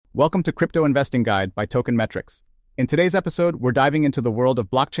Welcome to Crypto Investing Guide by Tokenmetrics. In today's episode, we're diving into the world of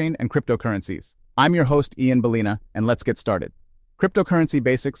blockchain and cryptocurrencies. I'm your host, Ian Balina, and let's get started. Cryptocurrency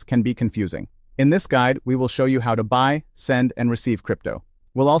basics can be confusing. In this guide, we will show you how to buy, send, and receive crypto.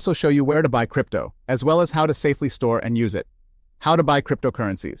 We'll also show you where to buy crypto, as well as how to safely store and use it. How to buy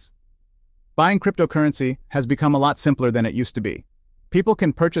cryptocurrencies. Buying cryptocurrency has become a lot simpler than it used to be. People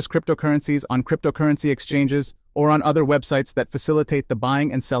can purchase cryptocurrencies on cryptocurrency exchanges or on other websites that facilitate the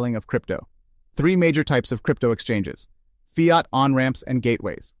buying and selling of crypto. Three major types of crypto exchanges: fiat, on-ramps, and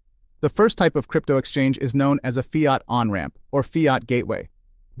gateways. The first type of crypto exchange is known as a fiat on-ramp or fiat gateway.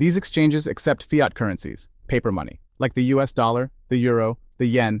 These exchanges accept fiat currencies, paper money, like the US dollar, the euro, the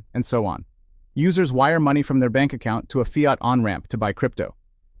yen, and so on. Users wire money from their bank account to a fiat on-ramp to buy crypto.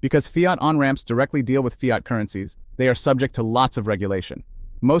 Because fiat on-ramps directly deal with fiat currencies, they are subject to lots of regulation.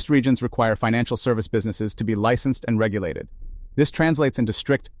 Most regions require financial service businesses to be licensed and regulated. This translates into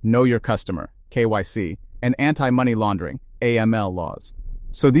strict Know Your Customer, KYC, and anti-money laundering, AML laws.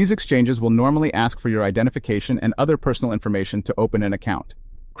 So these exchanges will normally ask for your identification and other personal information to open an account.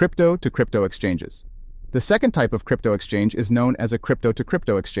 Crypto to crypto exchanges. The second type of crypto exchange is known as a crypto to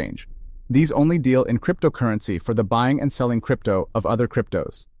crypto exchange. These only deal in cryptocurrency for the buying and selling crypto of other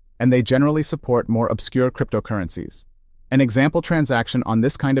cryptos, and they generally support more obscure cryptocurrencies. An example transaction on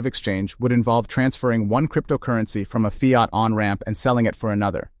this kind of exchange would involve transferring one cryptocurrency from a fiat on-ramp and selling it for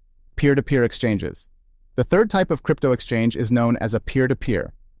another. Peer-to-peer exchanges. The third type of crypto exchange is known as a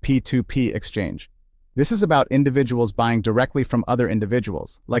peer-to-peer, P2P exchange. This is about individuals buying directly from other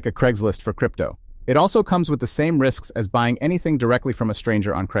individuals, like a Craigslist for crypto. It also comes with the same risks as buying anything directly from a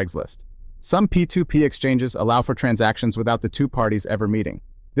stranger on Craigslist. Some P2P exchanges allow for transactions without the two parties ever meeting.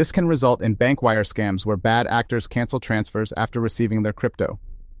 This can result in bank wire scams where bad actors cancel transfers after receiving their crypto.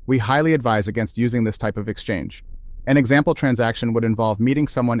 We highly advise against using this type of exchange. An example transaction would involve meeting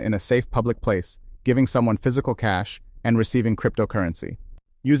someone in a safe public place, giving someone physical cash, and receiving cryptocurrency.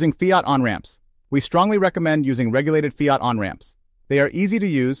 Using fiat on-ramps. We strongly recommend using regulated fiat on-ramps. They are easy to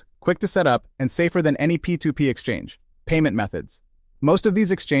use, quick to set up, and safer than any P2P exchange. Payment methods. Most of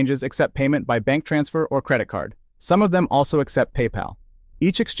these exchanges accept payment by bank transfer or credit card. Some of them also accept PayPal.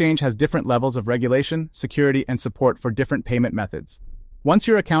 Each exchange has different levels of regulation, security, and support for different payment methods. Once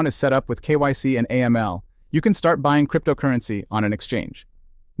your account is set up with KYC and AML, you can start buying cryptocurrency on an exchange.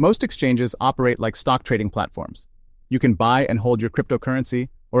 Most exchanges operate like stock trading platforms. You can buy and hold your cryptocurrency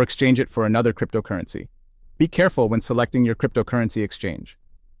or exchange it for another cryptocurrency. Be careful when selecting your cryptocurrency exchange.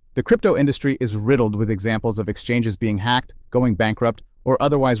 The crypto industry is riddled with examples of exchanges being hacked, going bankrupt, or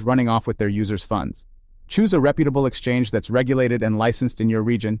otherwise running off with their users' funds. Choose a reputable exchange that's regulated and licensed in your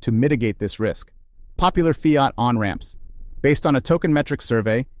region to mitigate this risk. Popular fiat on-ramps. Based on a Tokenmetrics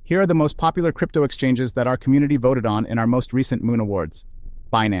survey, here are the most popular crypto exchanges that our community voted on in our most recent Moon Awards.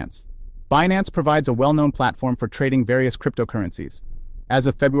 Binance. Binance provides a well-known platform for trading various cryptocurrencies. As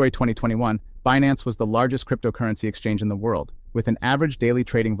of February 2021, Binance was the largest cryptocurrency exchange in the world, with an average daily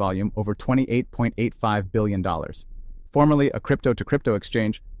trading volume over $28.85 billion. Formerly a crypto-to-crypto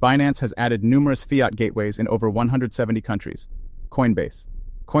exchange, Binance has added numerous fiat gateways in over 170 countries. Coinbase.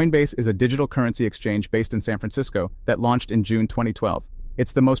 Coinbase is a digital currency exchange based in San Francisco that launched in June 2012.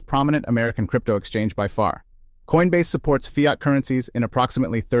 It's the most prominent American crypto exchange by far. Coinbase supports fiat currencies in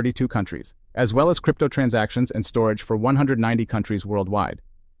approximately 32 countries, as well as crypto transactions and storage for 190 countries worldwide.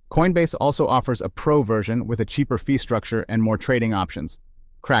 Coinbase also offers a pro version with a cheaper fee structure and more trading options.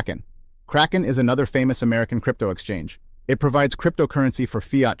 Kraken. Kraken is another famous American crypto exchange. It provides cryptocurrency for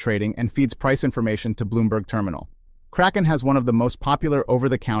fiat trading and feeds price information to Bloomberg Terminal. Kraken has one of the most popular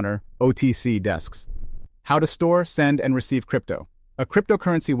over-the-counter OTC desks. How to store, send, and receive crypto. A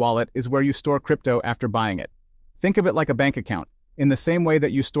cryptocurrency wallet is where you store crypto after buying it. Think of it like a bank account. In the same way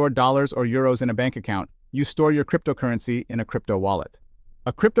that you store dollars or euros in a bank account, you store your cryptocurrency in a crypto wallet.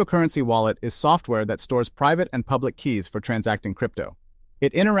 A cryptocurrency wallet is software that stores private and public keys for transacting crypto.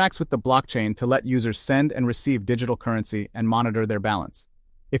 It interacts with the blockchain to let users send and receive digital currency and monitor their balance.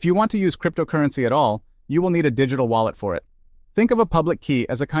 If you want to use cryptocurrency at all, you will need a digital wallet for it. Think of a public key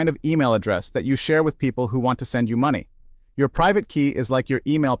as a kind of email address that you share with people who want to send you money. Your private key is like your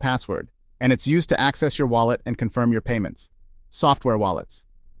email password, and it's used to access your wallet and confirm your payments. Software wallets.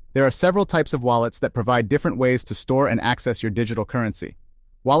 There are several types of wallets that provide different ways to store and access your digital currency.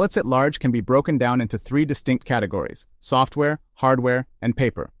 Wallets at large can be broken down into three distinct categories: software, hardware, and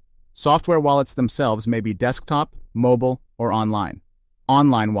paper. Software wallets themselves may be desktop, mobile, or online.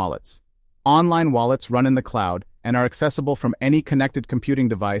 Online wallets. Online wallets run in the cloud and are accessible from any connected computing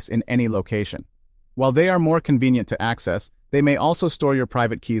device in any location. While they are more convenient to access, they may also store your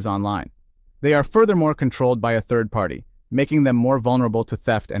private keys online. They are furthermore controlled by a third party, making them more vulnerable to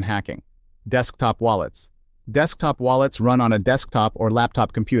theft and hacking. Desktop wallets. Desktop wallets run on a desktop or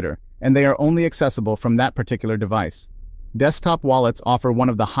laptop computer, and they are only accessible from that particular device. Desktop wallets offer one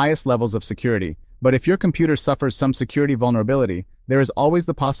of the highest levels of security, but if your computer suffers some security vulnerability, there is always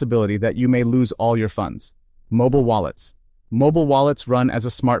the possibility that you may lose all your funds. Mobile wallets. Mobile wallets run as a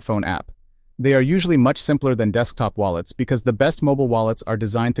smartphone app. They are usually much simpler than desktop wallets because the best mobile wallets are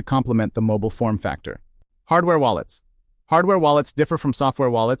designed to complement the mobile form factor. Hardware wallets. Hardware wallets differ from software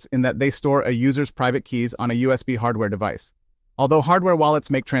wallets in that they store a user's private keys on a USB hardware device. Although hardware wallets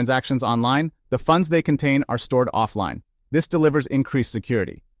make transactions online, the funds they contain are stored offline. This delivers increased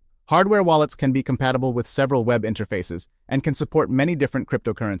security. Hardware wallets can be compatible with several web interfaces and can support many different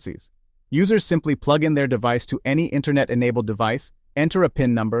cryptocurrencies. Users simply plug in their device to any internet-enabled device, enter a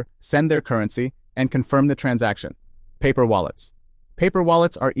PIN number, send their currency, and confirm the transaction. Paper wallets. Paper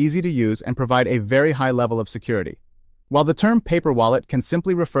wallets are easy to use and provide a very high level of security. While the term paper wallet can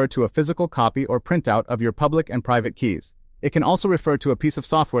simply refer to a physical copy or printout of your public and private keys, it can also refer to a piece of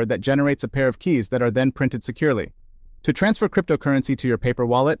software that generates a pair of keys that are then printed securely. To transfer cryptocurrency to your paper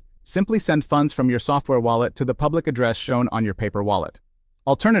wallet, simply send funds from your software wallet to the public address shown on your paper wallet.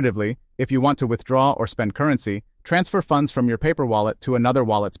 Alternatively, if you want to withdraw or spend currency, transfer funds from your paper wallet to another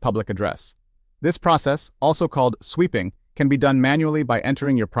wallet's public address. This process, also called sweeping, can be done manually by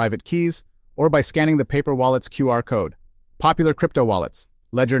entering your private keys or by scanning the paper wallet's QR code. Popular crypto wallets.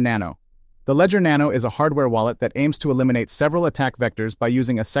 Ledger Nano. The Ledger Nano is a hardware wallet that aims to eliminate several attack vectors by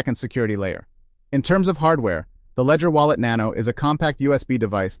using a second security layer. In terms of hardware, the Ledger Wallet Nano is a compact USB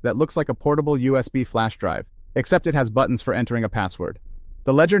device that looks like a portable USB flash drive, except it has buttons for entering a password.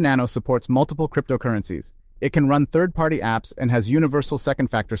 The Ledger Nano supports multiple cryptocurrencies. It can run third-party apps and has universal second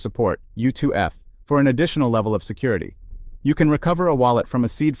factor support, U2F, for an additional level of security. You can recover a wallet from a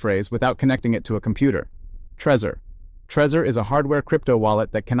seed phrase without connecting it to a computer. Trezor. Trezor is a hardware crypto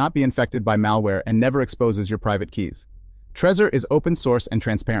wallet that cannot be infected by malware and never exposes your private keys. Trezor is open source and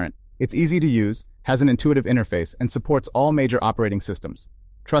transparent. It's easy to use, has an intuitive interface, and supports all major operating systems.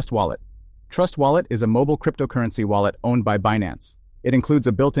 Trust Wallet. Trust Wallet is a mobile cryptocurrency wallet owned by Binance. It includes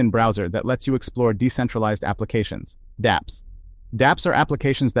a built-in browser that lets you explore decentralized applications, dApps. dApps are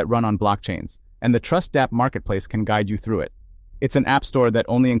applications that run on blockchains, and the Trust dApp marketplace can guide you through it. It's an app store that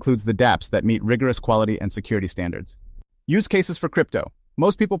only includes the dApps that meet rigorous quality and security standards. Use cases for crypto.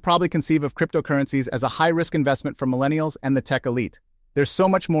 Most people probably conceive of cryptocurrencies as a high-risk investment for millennials and the tech elite. There's so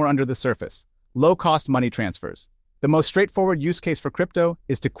much more under the surface. Low-cost money transfers. The most straightforward use case for crypto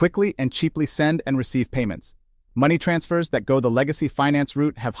is to quickly and cheaply send and receive payments. Money transfers that go the legacy finance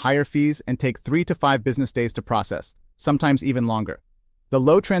route have higher fees and take 3 to 5 business days to process, sometimes even longer. The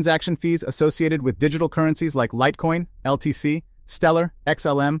low transaction fees associated with digital currencies like Litecoin, LTC, Stellar,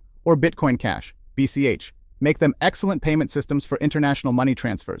 XLM, or Bitcoin Cash, BCH, make them excellent payment systems for international money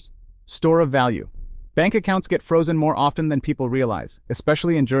transfers. Store of value. Bank accounts get frozen more often than people realize,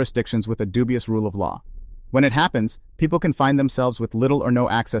 especially in jurisdictions with a dubious rule of law. When it happens, people can find themselves with little or no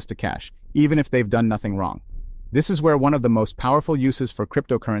access to cash, even if they've done nothing wrong. This is where one of the most powerful uses for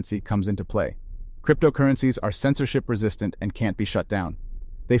cryptocurrency comes into play. Cryptocurrencies are censorship-resistant and can't be shut down.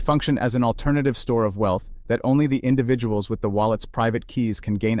 They function as an alternative store of wealth that only the individuals with the wallet's private keys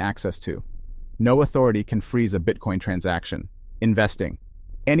can gain access to. No authority can freeze a Bitcoin transaction. Investing.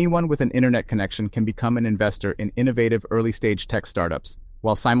 Anyone with an internet connection can become an investor in innovative early-stage tech startups,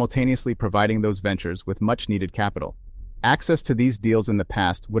 while simultaneously providing those ventures with much-needed capital. Access to these deals in the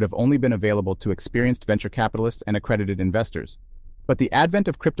past would have only been available to experienced venture capitalists and accredited investors. But the advent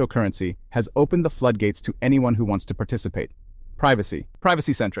of cryptocurrency has opened the floodgates to anyone who wants to participate. Privacy.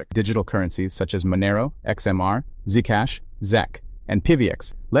 Privacy-centric. Digital currencies such as Monero, XMR, Zcash, ZEC, and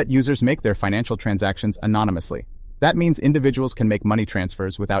PIVX let users make their financial transactions anonymously. That means individuals can make money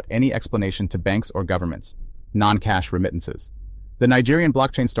transfers without any explanation to banks or governments. Non-cash remittances. The Nigerian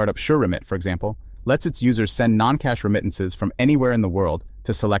blockchain startup SureRemit, for example, lets its users send non-cash remittances from anywhere in the world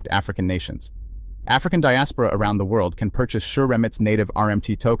to select African nations. African diaspora around the world can purchase SureRemit's native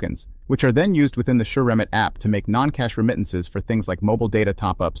RMT tokens, which are then used within the SureRemit app to make non-cash remittances for things like mobile data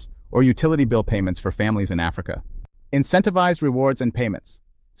top-ups or utility bill payments for families in Africa. Incentivized rewards and payments.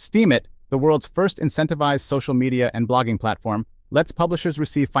 Steemit, the world's first incentivized social media and blogging platform, lets publishers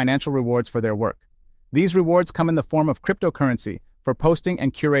receive financial rewards for their work. These rewards come in the form of cryptocurrency for posting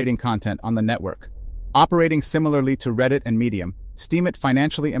and curating content on the network. Operating similarly to Reddit and Medium, Steemit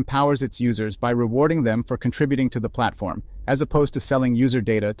financially empowers its users by rewarding them for contributing to the platform, as opposed to selling user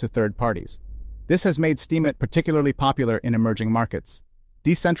data to third parties. This has made Steemit particularly popular in emerging markets.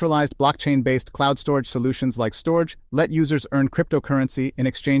 Decentralized blockchain-based cloud storage solutions like Storage let users earn cryptocurrency in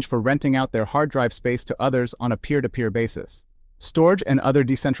exchange for renting out their hard drive space to others on a peer-to-peer basis. Storage and other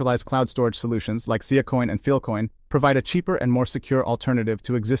decentralized cloud storage solutions like Siacoin and Filecoin provide a cheaper and more secure alternative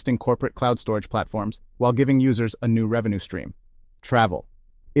to existing corporate cloud storage platforms while giving users a new revenue stream. Travel.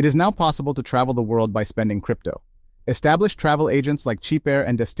 It is now possible to travel the world by spending crypto. Established travel agents like CheapAir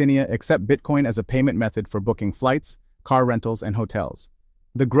and Destinia accept Bitcoin as a payment method for booking flights, car rentals, and hotels.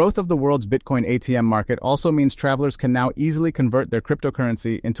 The growth of the world's Bitcoin ATM market also means travelers can now easily convert their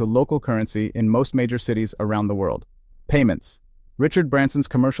cryptocurrency into local currency in most major cities around the world. Payments. Richard Branson's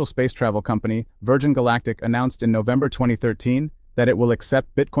commercial space travel company, Virgin Galactic, announced in November 2013 that it will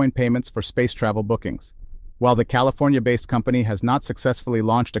accept Bitcoin payments for space travel bookings. While the California-based company has not successfully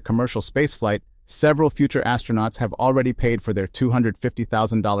launched a commercial spaceflight, several future astronauts have already paid for their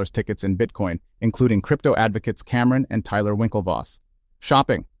 $250,000 tickets in Bitcoin, including crypto advocates Cameron and Tyler Winklevoss.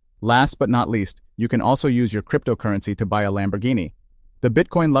 Shopping. Last but not least, you can also use your cryptocurrency to buy a Lamborghini. The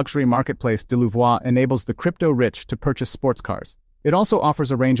Bitcoin luxury marketplace Delouvois enables the crypto-rich to purchase sports cars. It also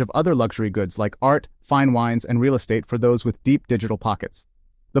offers a range of other luxury goods like art, fine wines, and real estate for those with deep digital pockets.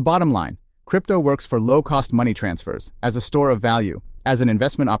 The bottom line, crypto works for low-cost money transfers, as a store of value, as an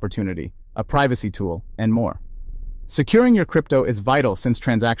investment opportunity, a privacy tool, and more. Securing your crypto is vital since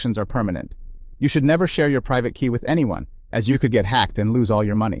transactions are permanent. You should never share your private key with anyone, as you could get hacked and lose all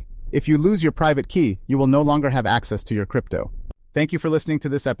your money. If you lose your private key, you will no longer have access to your crypto. Thank you for listening to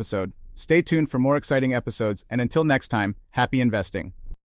this episode. Stay tuned for more exciting episodes, and until next time, happy investing.